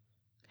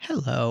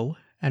Hello,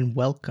 and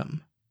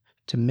welcome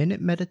to Minute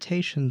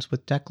Meditations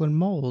with Declan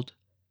Mold,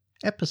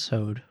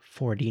 episode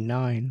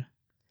 49.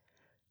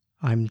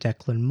 I'm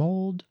Declan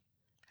Mold,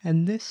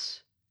 and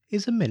this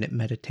is a Minute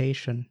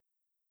Meditation.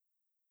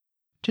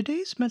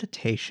 Today's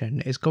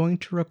meditation is going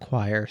to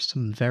require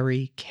some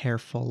very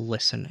careful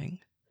listening,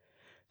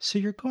 so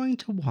you're going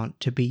to want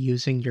to be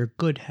using your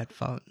good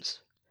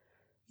headphones.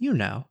 You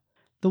know,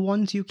 the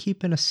ones you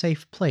keep in a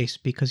safe place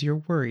because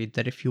you're worried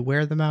that if you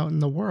wear them out in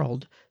the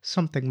world,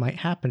 something might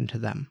happen to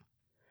them.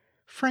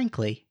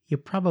 Frankly, you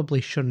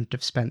probably shouldn't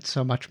have spent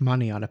so much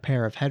money on a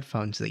pair of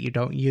headphones that you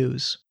don't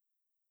use.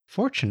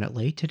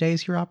 Fortunately,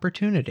 today's your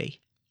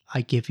opportunity.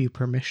 I give you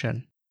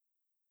permission.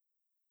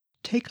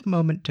 Take a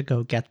moment to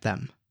go get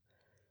them.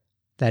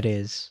 That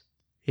is,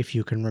 if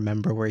you can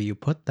remember where you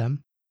put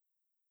them.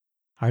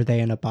 Are they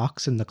in a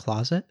box in the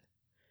closet?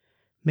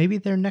 Maybe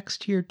they're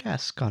next to your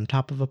desk on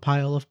top of a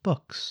pile of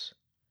books.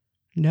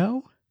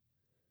 No?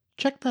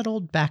 Check that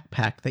old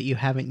backpack that you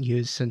haven't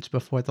used since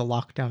before the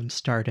lockdown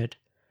started.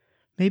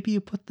 Maybe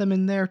you put them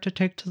in there to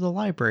take to the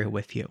library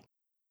with you.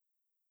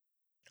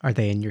 Are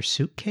they in your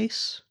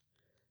suitcase?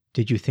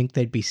 Did you think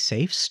they'd be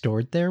safe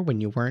stored there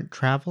when you weren't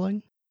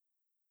traveling?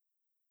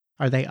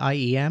 Are they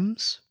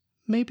IEMs?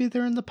 Maybe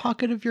they're in the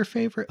pocket of your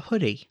favorite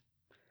hoodie.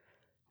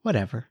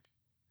 Whatever.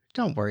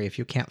 Don't worry if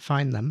you can't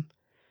find them.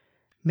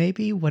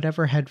 Maybe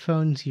whatever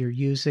headphones you're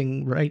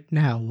using right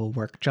now will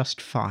work just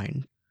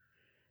fine.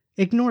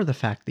 Ignore the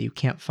fact that you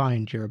can't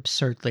find your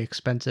absurdly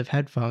expensive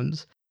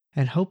headphones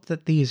and hope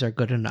that these are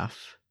good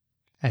enough.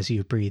 As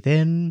you breathe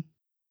in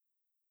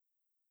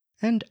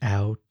and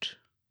out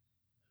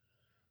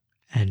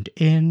and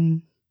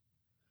in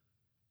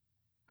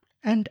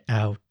and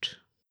out.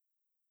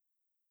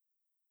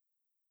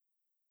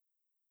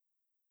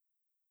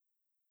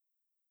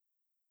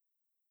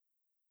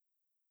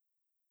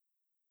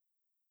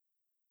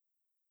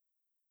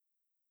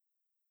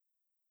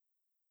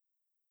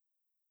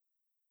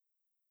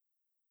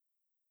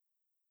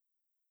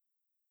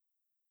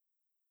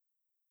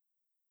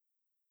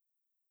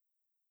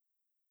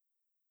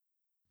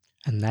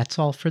 And that's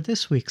all for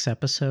this week's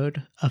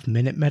episode of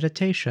Minute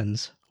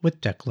Meditations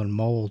with Declan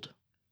Mold.